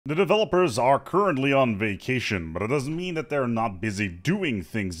The developers are currently on vacation, but it doesn't mean that they're not busy doing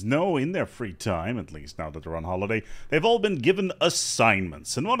things. No, in their free time, at least now that they're on holiday, they've all been given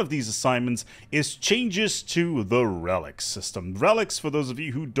assignments. And one of these assignments is changes to the Relics system. Relics, for those of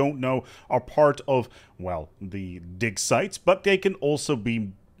you who don't know, are part of, well, the dig sites, but they can also be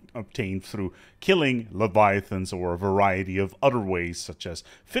obtained through killing leviathans or a variety of other ways, such as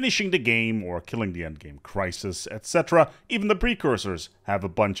finishing the game or killing the endgame crisis, etc. Even the precursors have a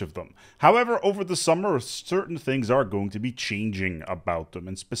bunch of them. However, over the summer, certain things are going to be changing about them,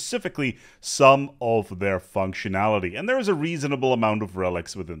 and specifically some of their functionality. And there is a reasonable amount of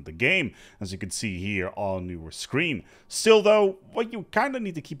relics within the game, as you can see here on your screen. Still though, what you kind of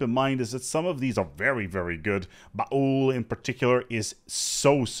need to keep in mind is that some of these are very, very good. Baul in particular is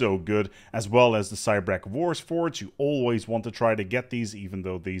so good, as well as the Cyberek Wars Forge. You always want to try to get these, even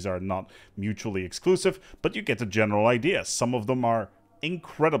though these are not mutually exclusive, but you get the general idea. Some of them are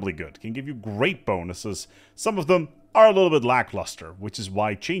incredibly good, can give you great bonuses. Some of them are a little bit lackluster, which is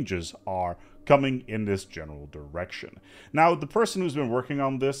why changes are coming in this general direction. Now, the person who's been working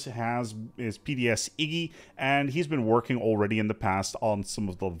on this is PDS Iggy, and he's been working already in the past on some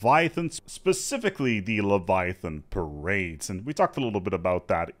of the Leviathans, specifically the Leviathan parades. And we talked a little bit about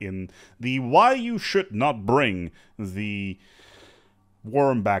that in the why you should not bring the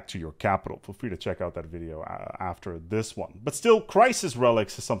worm back to your capital. Feel free to check out that video after this one. But still, Crisis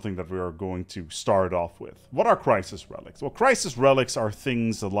Relics is something that we are going to start off with. What are Crisis Relics? Well, Crisis Relics are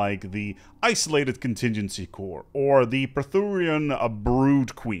things like the Isolated Contingency Core or the Praetorian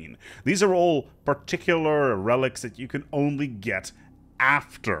Brood Queen. These are all particular relics that you can only get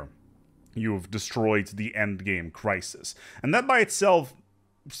after you've destroyed the endgame crisis. And that by itself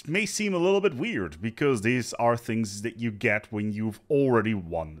may seem a little bit weird, because these are things that you get when you've already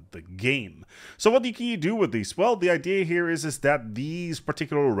won the game. So what can you do with these? Well, the idea here is that these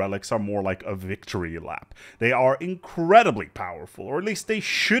particular relics are more like a victory lap. They are incredibly powerful, or at least they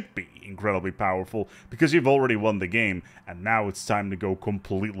should be incredibly powerful, because you've already won the game, and now it's time to go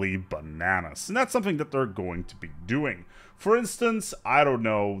completely bananas. And that's something that they're going to be doing. For instance, I don't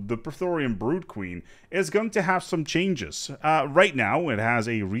know, the Praetorian Brood Queen is going to have some changes. Right now, it has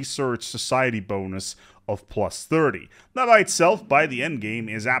a Research Society bonus of plus 30. That by itself, by the end game,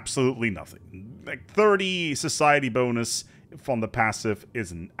 is absolutely nothing. Like, 30 Society bonus from the passive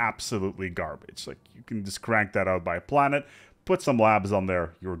is absolutely garbage. Like, you can just crank that out by a planet, put some labs on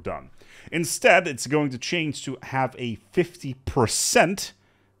there, you're done. Instead, it's going to change to have a 50%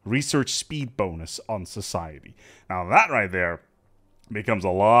 research speed bonus on Society. Now that right there becomes a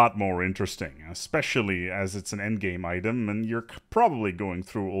lot more interesting, especially as it's an endgame item and you're probably going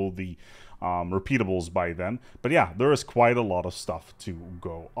through all the repeatables by then. But yeah, there is quite a lot of stuff to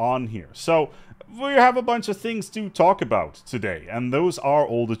go on here. So we have a bunch of things to talk about today, and those are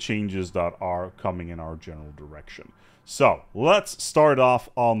all the changes that are coming in our general direction. So let's start off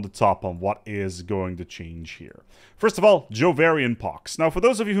on the top on what is going to change here. First of all, Jovarian Pox. Now, for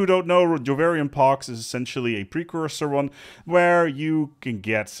those of you who don't know, Jovarian Pox is essentially a precursor one where you can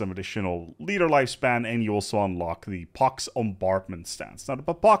get some additional leader lifespan, and you also unlock the Pox Bombardment Stance. Now, the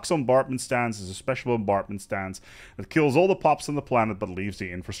Pox Bombardment Stance is a special bombardment stance that kills all the pops on the planet but leaves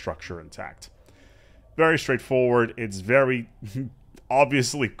the infrastructure intact. Very straightforward. It's very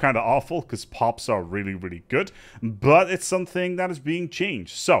obviously kind of awful, because pops are really good, but it's something that is being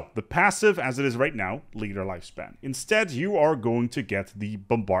changed. So the passive as it is right now, leader lifespan. Instead, you are going to get the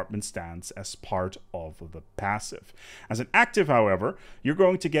bombardment stance as part of the passive. As an active, however, you're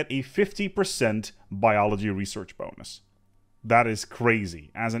going to get a 50% biology research bonus. That is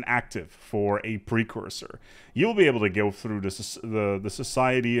crazy. As an active for a precursor, you'll be able to go through the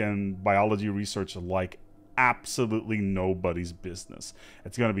society and biology research like absolutely nobody's business.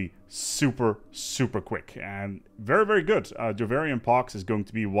 It's going to be super quick and very good. Jovarian Pox is going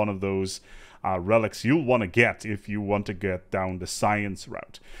to be one of those relics you'll want to get if you want to get down the science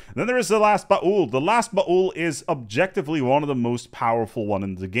route. And then there is the last Baul. The last Baul is objectively one of the most powerful one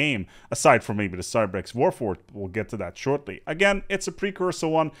in the game, aside from maybe the Cyberek Warforged. We'll get to that shortly. Again, it's a precursor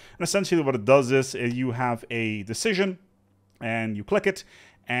one, and essentially what it does is you have a decision, and you click it,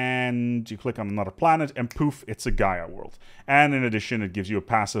 and you click on another planet, and poof, it's a Gaia world. And in addition, it gives you a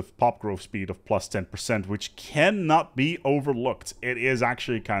passive pop growth speed of plus 10%, which cannot be overlooked. It is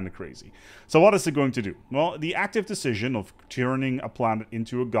actually kind of crazy. So what is it going to do? Well, the active decision of turning a planet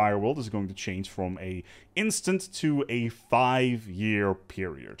into a Gaia world is going to change from a instant to a 5-year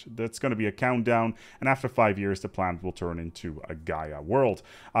period. That's going to be a countdown, and after 5 years, the planet will turn into a Gaia world.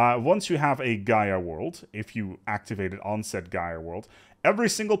 Once you have a Gaia world, if you activate it on said Gaia world, Every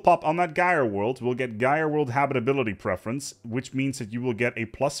single pop on that Gaia world will get Gaia world habitability preference, which means that you will get a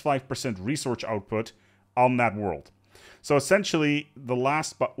plus 5% research output on that world. So essentially, the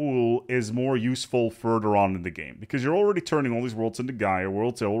last Baul is more useful further on in the game, because you're already turning all these worlds into Gaia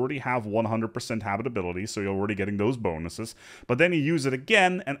worlds. They already have 100% habitability, so you're already getting those bonuses. But then you use it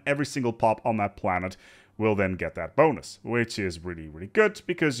again, and every single pop on that planet will then get that bonus, which is really, really good,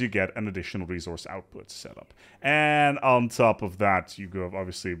 because you get an additional resource output setup. And on top of that, you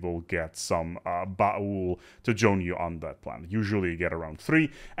obviously will get some Baul to join you on that planet. Usually you get around 3.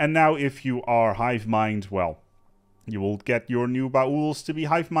 And now if you are Hive Mind, well, you will get your new Bauls to be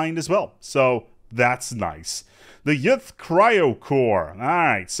Hive Mind as well. So that's nice. The Youth Cryo Core.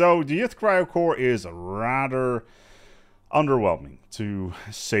 Alright, so the Youth Cryo Core is rather underwhelming, to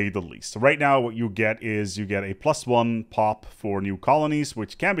say the least. Right now, what you get is you get a +1 pop for new colonies,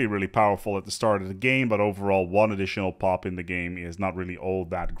 which can be really powerful at the start of the game, but overall, 1 additional pop in the game is not really all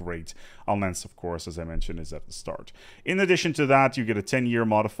that great, unless, of course, as I mentioned, is at the start. In addition to that, you get a 10-year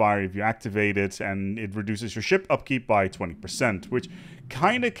modifier if you activate it, and it reduces your ship upkeep by 20%, which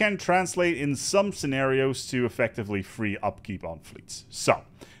kind of can translate in some scenarios to effectively free upkeep on fleets. So,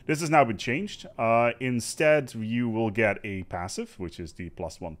 this has now been changed. Instead, you will get a passive, which is the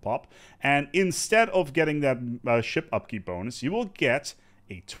 +1 pop. And instead of getting that ship upkeep bonus, you will get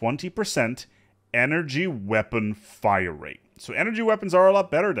a 20% energy weapon fire rate. So energy weapons are a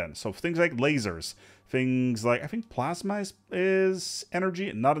lot better then. So things like lasers, things like, I think plasma is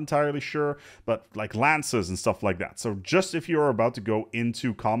energy, not entirely sure, but like lances and stuff like that. So just if you're about to go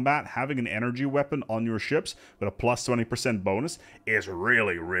into combat, having an energy weapon on your ships with a plus 20% bonus is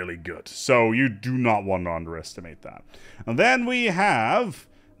really, really good. So you do not want to underestimate that. And then we have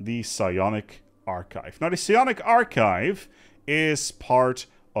the Psionic Archive. Now the Psionic Archive is part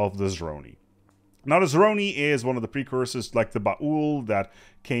of the Zroni. Now, the Zroni is one of the precursors, like the Baul, that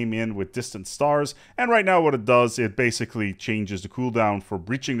came in with Distant Stars. And right now what it does, it basically changes the cooldown for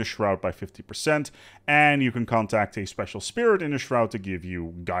breaching the Shroud by 50%. And you can contact a special spirit in the Shroud to give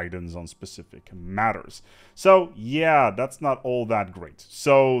you guidance on specific matters. So, yeah, that's not all that great.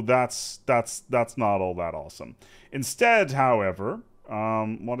 So, that's not all that awesome. Instead, however,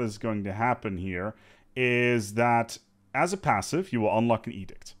 what is going to happen here is that as a passive, you will unlock an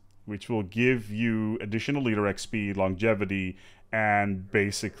Edict, which will give you additional leader XP, longevity, and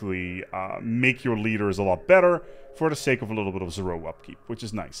basically make your leaders a lot better for the sake of a little bit of zero upkeep, which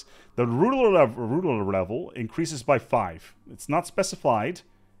is nice. The ruler level increases by 5. It's not specified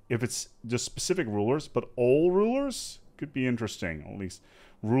if it's just specific rulers, but all rulers could be interesting. At least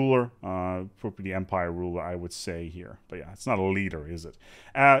ruler, probably the Empire ruler, I would say here. But yeah, it's not a leader, is it?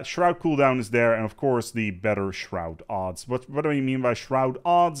 Shroud cooldown is there, and of course the better Shroud odds. What do I mean by Shroud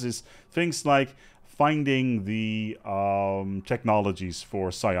odds is things like finding the technologies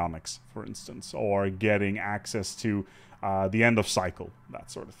for psionics, for instance, or getting access to the end of cycle,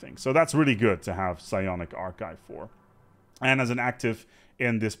 that sort of thing. So that's really good to have Psionic Archive for. And as an active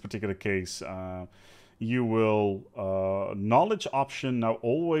in this particular case, you will, knowledge option now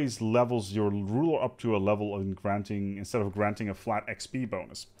always levels your ruler up to a level of granting, instead of granting a flat XP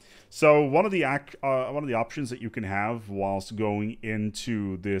bonus. So one of the options that you can have whilst going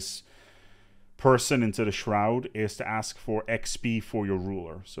into this person, into the Shroud, is to ask for XP for your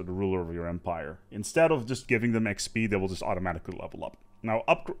ruler, so the ruler of your empire. Instead of just giving them XP, they will just automatically level up. Now,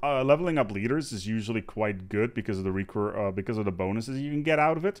 leveling up leaders is usually quite good because of the bonuses you can get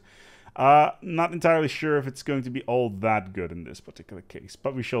out of it. Not entirely sure if it's going to be all that good in this particular case,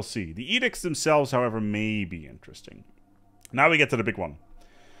 but we shall see. The edicts themselves, however, may be interesting. Now we get to the big one.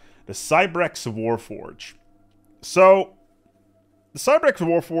 The Cybrex Warforge. So, the Cybrex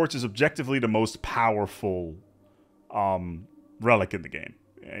Warforge is objectively the most powerful relic in the game,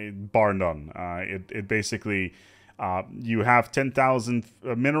 bar none. It basically... you have 10,000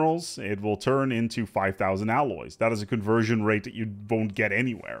 minerals, it will turn into 5,000 alloys. That is a conversion rate that you won't get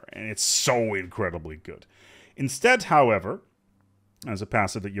anywhere, and it's so incredibly good. Instead, however, as a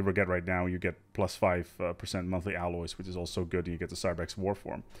passive that you will get right now, you get plus 5% monthly alloys, which is also good, and you get the Cybrex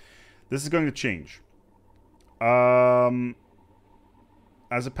Warform. This is going to change.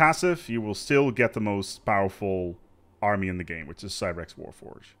 As a passive, you will still get the most powerful army in the game, which is Cybrex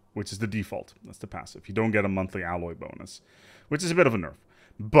Warforge, which is the default. That's the passive. You don't get a monthly alloy bonus, which is a bit of a nerf.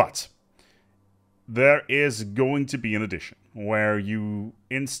 But there is going to be an addition where you,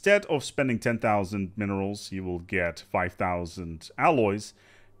 instead of spending 10,000 minerals, you will get 5,000 alloys.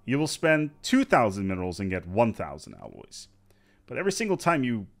 You will spend 2,000 minerals and get 1,000 alloys. But every single time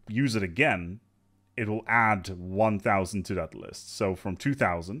you use it again, it will add 1,000 to that list. So from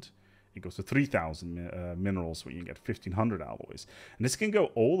 2,000, It goes to 3,000 minerals where you can get 1,500 alloys. And this can go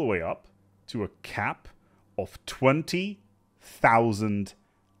all the way up to a cap of 20,000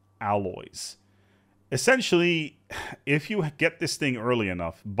 alloys. Essentially, if you get this thing early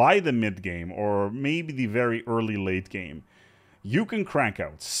enough, by the mid-game, or maybe the very early late game, you can crank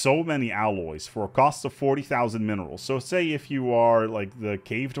out so many alloys for a cost of 40,000 minerals. So say if you are like the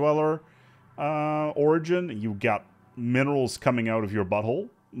cave dweller origin, you got minerals coming out of your butthole,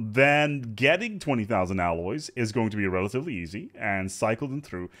 then getting 20,000 alloys is going to be relatively easy and cycle them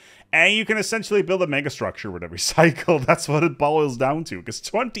through. And you can essentially build a mega structure with every cycle. That's what it boils down to, because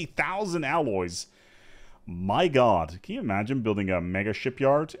 20,000 alloys, my god, can you imagine building a mega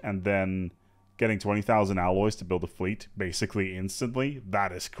shipyard and then getting 20,000 alloys to build a fleet basically instantly?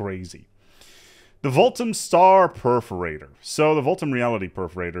 That is crazy. The Voltum Star Perforator. So the Voltum Reality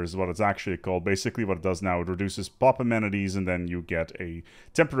Perforator is what it's actually called. Basically what it does now, it reduces pop amenities and then you get a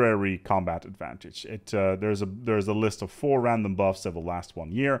temporary combat advantage. There's a list of 4 random buffs that will last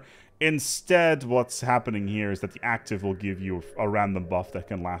 1 year. Instead, what's happening here is that the active will give you a random buff that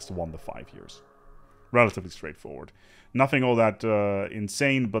can last 1 to 5 years. Relatively straightforward. Nothing all that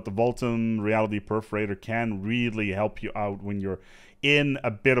insane, but the Voltum Reality Perforator can really help you out when you're in a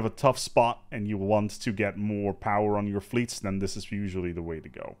bit of a tough spot and you want to get more power on your fleets. Then this is usually the way to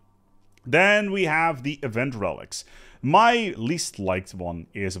go. Then we have the Event Relics. My least liked one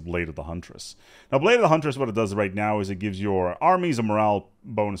is Blade of the Huntress. Now, Blade of the Huntress, what it does right now is it gives your armies a morale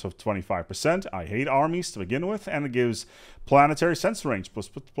bonus of 25%. I hate armies to begin with. And it gives planetary sense range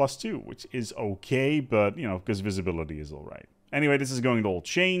plus 2, which is okay, but, you know, because visibility is all right. Anyway, this is going to all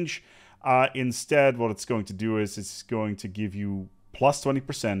change. Instead, what it's going to do is it's going to give you plus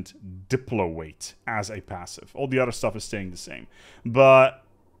 20% Diplo weight as a passive. All the other stuff is staying the same. But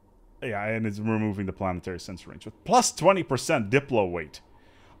yeah, and it's removing the planetary sense range. With plus 20% Diplo weight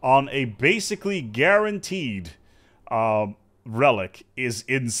on a basically guaranteed relic is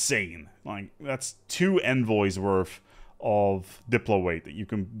insane. Like, that's 2 envoys worth of Diplo weight that you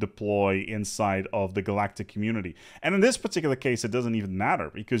can deploy inside of the galactic community. And in this particular case, it doesn't even matter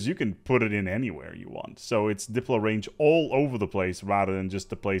because you can put it in anywhere you want. So it's Diplo range all over the place rather than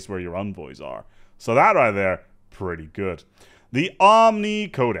just the place where your envoys are. So that right there, pretty good. The Omni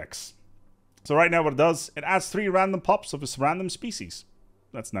Codex. So right now what it does, it adds 3 random pops of its random species.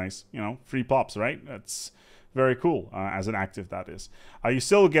 That's nice. You know, 3 pops, right? That's very cool, as an active, that is. You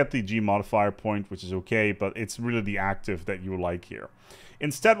still get the G modifier point, which is okay, but it's really the active that you like here.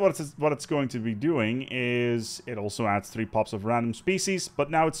 Instead, what it's going to be doing is it also adds 3 pops of random species,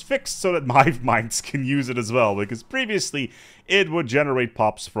 but now it's fixed so that hive minds can use it as well, because previously it would generate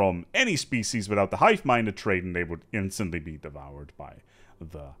pops from any species without the hive mind trait, and they would instantly be devoured by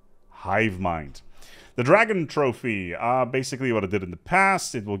the hive mind. The Dragon Trophy, basically what it did in the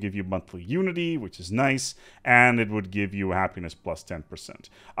past, it will give you monthly unity, which is nice, and it would give you happiness plus 10%.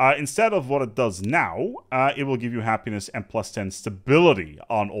 Instead of what it does now, it will give you happiness and plus 10 stability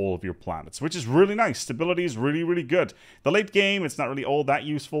on all of your planets, which is really nice. Stability is really, really good. The late game, it's not really all that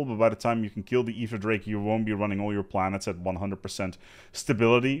useful, but by the time you can kill the Ether Drake, you won't be running all your planets at 100%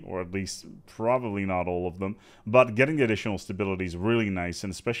 stability, or at least probably not all of them. But getting the additional stability is really nice,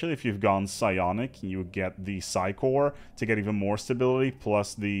 and especially if you've gone psionic, you get the Psi Core to get even more stability,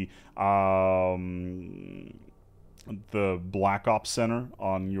 plus the Black Ops Center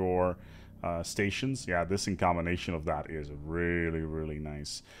on your stations. Yeah, this in combination of that is really, really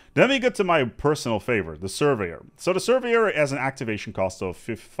nice. Then we get to my personal favorite, the Surveyor. So the Surveyor has an activation cost of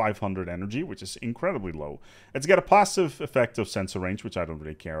 500 energy, which is incredibly low. It's got a passive effect of sensor range, which I don't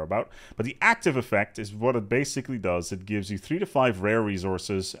really care about. But the active effect is what it basically does. It gives you 3 to 5 rare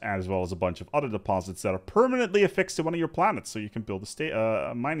resources, as well as a bunch of other deposits that are permanently affixed to one of your planets, so you can build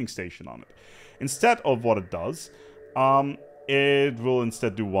a mining station on it. Instead of what it does, it will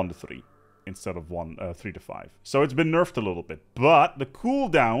instead do 1 to 3. Instead of 3 to 5. So it's been nerfed a little bit, but the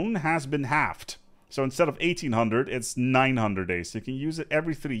cooldown has been halved. So instead of 1800, it's 900 days. So you can use it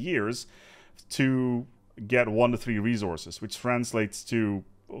every 3 years to get 1 to 3 resources, which translates to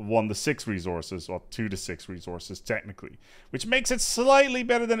 1 to 6 resources, or 2 to 6 resources technically, which makes it slightly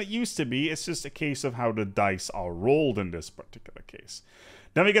better than it used to be. It's just a case of how the dice are rolled in this particular case.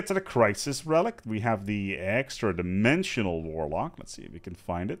 Then we get to the Crisis Relic. We have the Extra Dimensional Warlock. Let's see if we can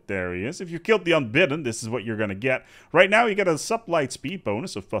find it. There he is. If you killed the Unbidden, this is what you're going to get. Right now, you get a Sublight Speed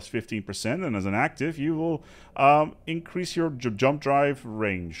bonus of plus 15%, and as an active, you will increase your jump drive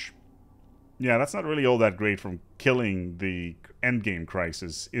range. Yeah, that's not really all that great from killing the endgame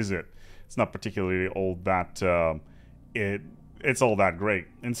Crisis, is it? It's not particularly all that it's all that great.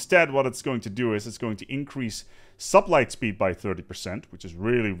 Instead, what it's going to do is it's going to increase sublight speed by 30%, which is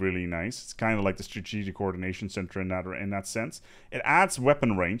really, really nice. It's kind of like the Strategic Coordination Center in that sense. It adds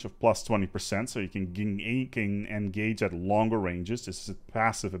weapon range of plus 20%, so you can engage at longer ranges. This is a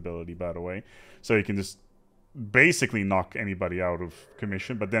passive ability, by the way. So you can just basically knock anybody out of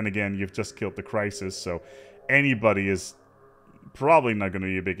commission. But then again, you've just killed the Crisis, so anybody is probably not going to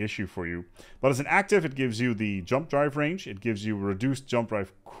be a big issue for you. But as an active, it gives you the jump drive range. It gives you reduced jump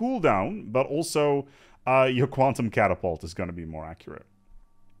drive cooldown, but also your quantum catapult is going to be more accurate.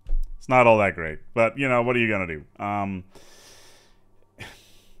 It's not all that great, but you know, what are you going to do?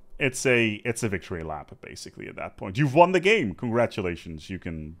 It's a victory lap, basically, at that point. You've won the game. Congratulations. You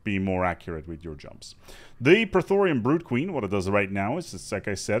can be more accurate with your jumps. The Praetorian Brood Queen, what it does right now is, it's, like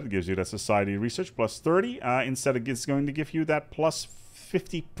I said, it gives you that Society Research plus 30. Instead, it's going to give you that plus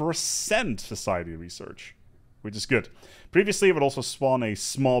 50% Society Research, which is good. Previously, it would also spawn a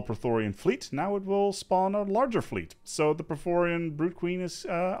small Praetorian fleet. Now it will spawn a larger fleet. So the Praetorian Brood Queen is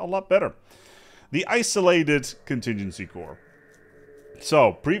a lot better. The Isolated Contingency Core.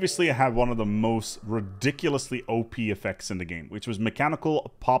 So, previously I had one of the most ridiculously OP effects in the game, which was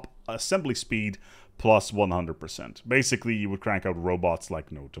mechanical pop assembly speed plus 100%. Basically, you would crank out robots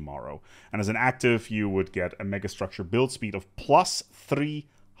like no tomorrow. And as an active, you would get a megastructure build speed of plus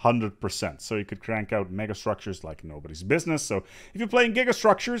 300%. So you could crank out megastructures like nobody's business. So if you're playing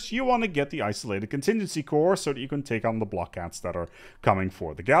gigastructures, you want to get the Isolated Contingency Core so that you can take on the blockades that are coming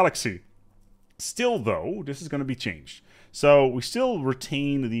for the galaxy. Still, though, this is going to be changed. So we still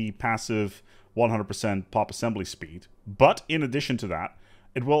retain the passive 100% pop assembly speed, but in addition to that,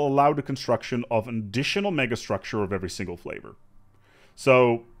 it will allow the construction of an additional megastructure of every single flavor.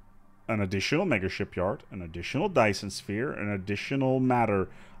 So an additional mega shipyard, an additional Dyson sphere, an additional matter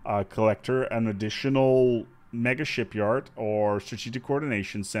collector, an additional mega shipyard or strategic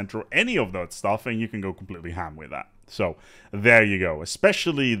coordination center, any of that stuff, and you can go completely ham with that. So there you go.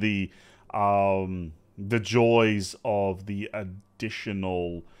 Especially the joys of the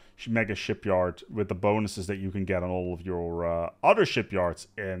additional mega shipyard with the bonuses that you can get on all of your other shipyards,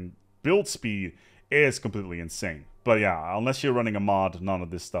 and build speed is completely insane. But yeah, unless you're running a mod, none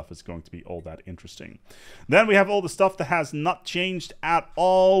of this stuff is going to be all that interesting. Then we have all the stuff that has not changed at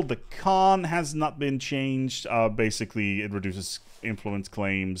all. The con has not been changed. Basically, it reduces influence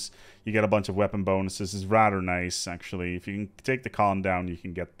claims. You get a bunch of weapon bonuses. It's rather nice, actually. If you can take the con down, you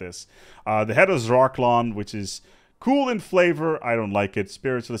can get this. The Head of Zrarklon, which is cool in flavor. I don't like it.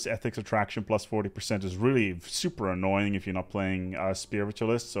 Spiritualist Ethics Attraction plus 40% is really super annoying if you're not playing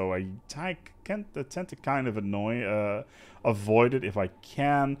Spiritualist. So I tend to kind of avoid it if I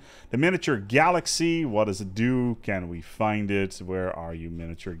can. The Miniature Galaxy, what does it do? Can we find it? Where are you,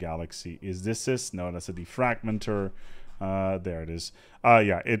 Miniature Galaxy? Is this it? No, that's a defragmenter. There it is.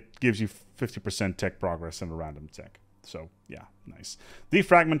 Yeah, it gives you 50% tech progress and a random tech. So, yeah, nice.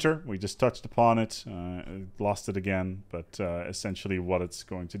 Defragmenter, we just touched upon it. Lost it again, but essentially what it's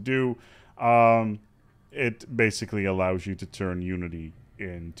going to do, it basically allows you to turn Unity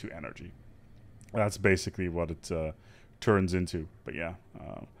into energy. That's basically what it turns into. But yeah,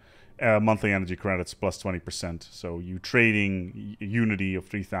 monthly energy credits plus 20%. So you trading Unity of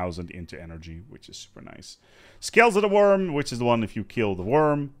 3,000 into energy, which is super nice. Scales of the Worm, which is the one if you kill the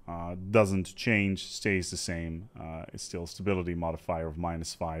worm, doesn't change, stays the same. It's still stability modifier of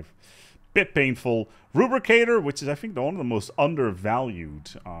 -5. Bit painful. Rubricator, which is I think one of the most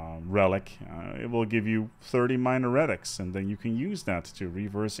undervalued relic. It will give you 30 minor relics, and then you can use that to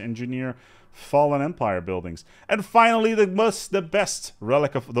reverse engineer Fallen Empire buildings. And finally, the best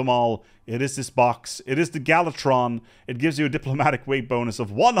relic of them all. It is this box. It is the Galatron. It gives you a diplomatic weight bonus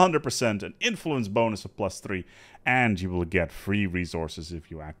of 100%, an influence bonus of +3, and you will get free resources if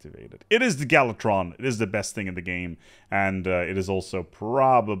you activate it. It is the Galatron. It is the best thing in the game, and it is also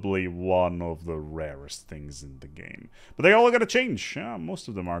probably one of the rarest things in the game. But they all are going to change. Most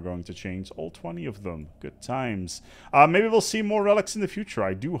of them are going to change. All 20 of them. Good times. Maybe we'll see more relics in the future.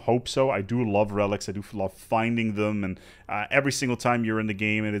 I do hope so. I do love relics. I do love finding them, and every single time you're in the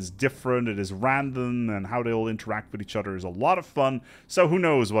game, it is different. It is random, and how they'll interact with each other is a lot of fun. So who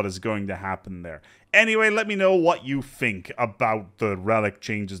knows what is going to happen there. Anyway, let me know what you think about the relic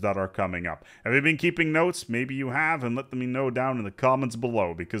changes that are coming up. Have you been keeping notes? Maybe you have, and let me know down in the comments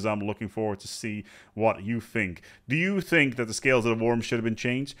below, because I'm looking forward to see what you think. Do you think that the Scales of the Worm should have been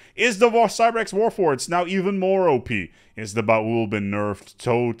changed? Is the Cyberx Warforged now even more OP? Is the Baul been nerfed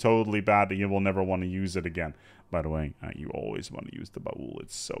so totally bad that you will never want to use it again? By the way, you always want to use the baul.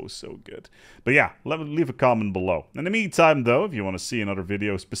 It's so good. But yeah, leave a comment below. In the meantime, though, if you want to see another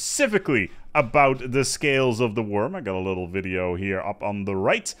video specifically about the scales of the worm, I got a little video here up on the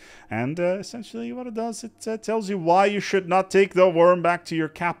right. And essentially what it does, it tells you why you should not take the worm back to your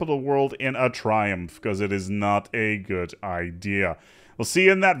capital world in a triumph, because it is not a good idea. We'll see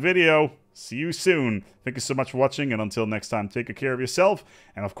you in that video. See you soon. Thank you so much for watching, and until next time, take good care of yourself,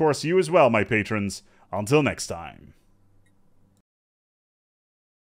 and of course you as well, my patrons. Until next time.